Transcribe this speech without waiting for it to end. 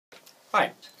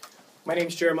Hi, my name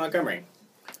is Jered Montgomery.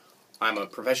 I'm a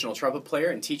professional trumpet player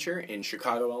and teacher in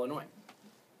Chicago, Illinois.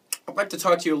 I'd like to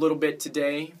talk to you a little bit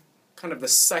today, kind of the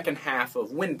second half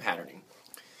of wind patterning.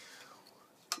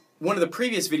 One of the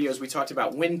previous videos we talked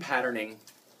about wind patterning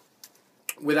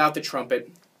without the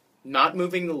trumpet, not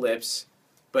moving the lips,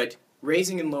 but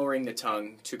raising and lowering the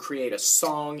tongue to create a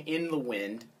song in the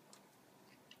wind,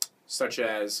 such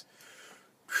as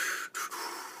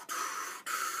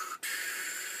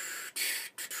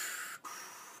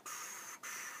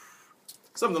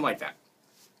something like that.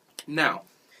 Now,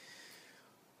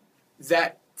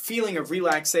 that feeling of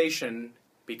relaxation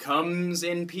becomes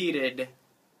impeded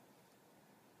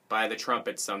by the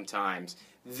trumpet sometimes.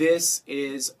 This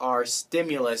is our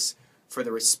stimulus for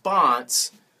the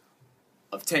response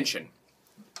of tension.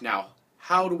 Now,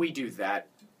 how do we do that?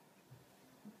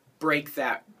 Break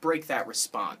that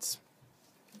response.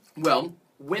 Well,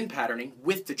 wind patterning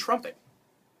with the trumpet.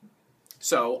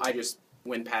 So I just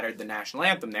wind patterned the national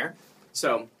anthem there.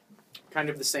 So, kind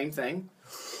of the same thing.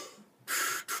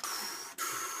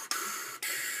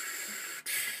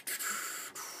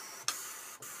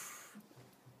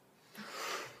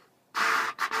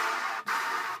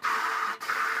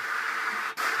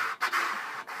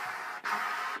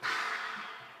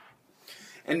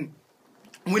 And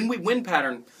when we wind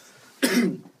pattern,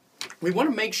 we want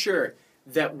to make sure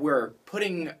that we're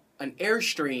putting an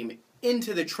airstream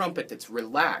into the trumpet that's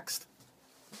relaxed,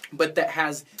 but that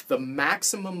has the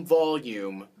maximum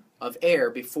volume of air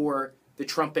before the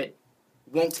trumpet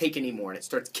won't take any more and it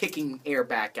starts kicking air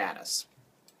back at us.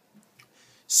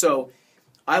 So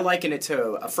I liken it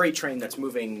to a freight train that's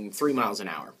moving 3 miles an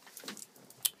hour.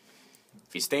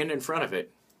 If you stand in front of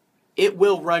it, it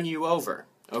will run you over.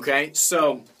 Okay?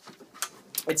 So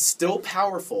it's still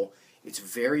powerful. It's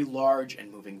very large and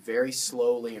moving very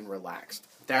slowly and relaxed.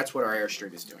 That's what our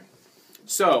airstream is doing.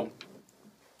 So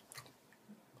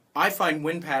I find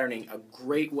wind patterning a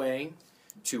great way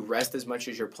to rest as much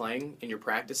as you're playing in your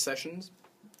practice sessions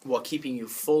while keeping you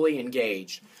fully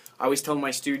engaged. I always tell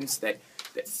my students that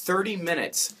 30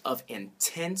 minutes of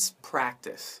intense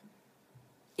practice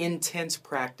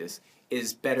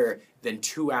is better than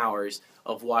 2 hours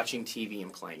of watching TV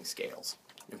and playing scales.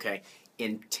 Okay?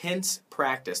 Intense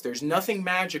practice. There's nothing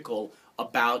magical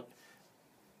about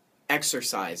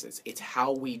exercises. It's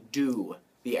how we do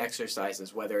the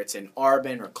exercises, whether it's in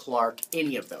Arbin or Clark,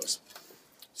 any of those.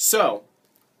 So,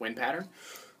 wind pattern.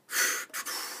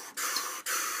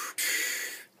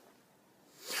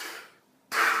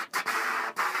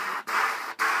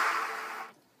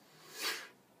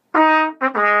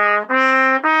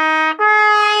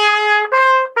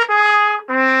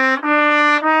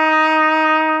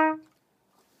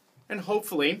 And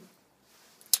hopefully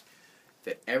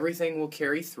that everything will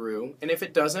carry through, and if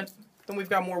it doesn't, then we've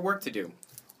got more work to do.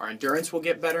 Our endurance will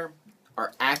get better,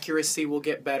 our accuracy will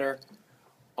get better,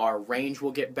 our range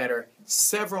will get better.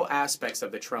 Several aspects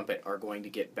of the trumpet are going to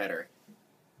get better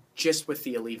just with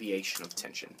the alleviation of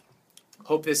tension.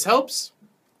 Hope this helps.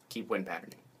 Keep wind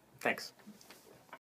patterning. Thanks.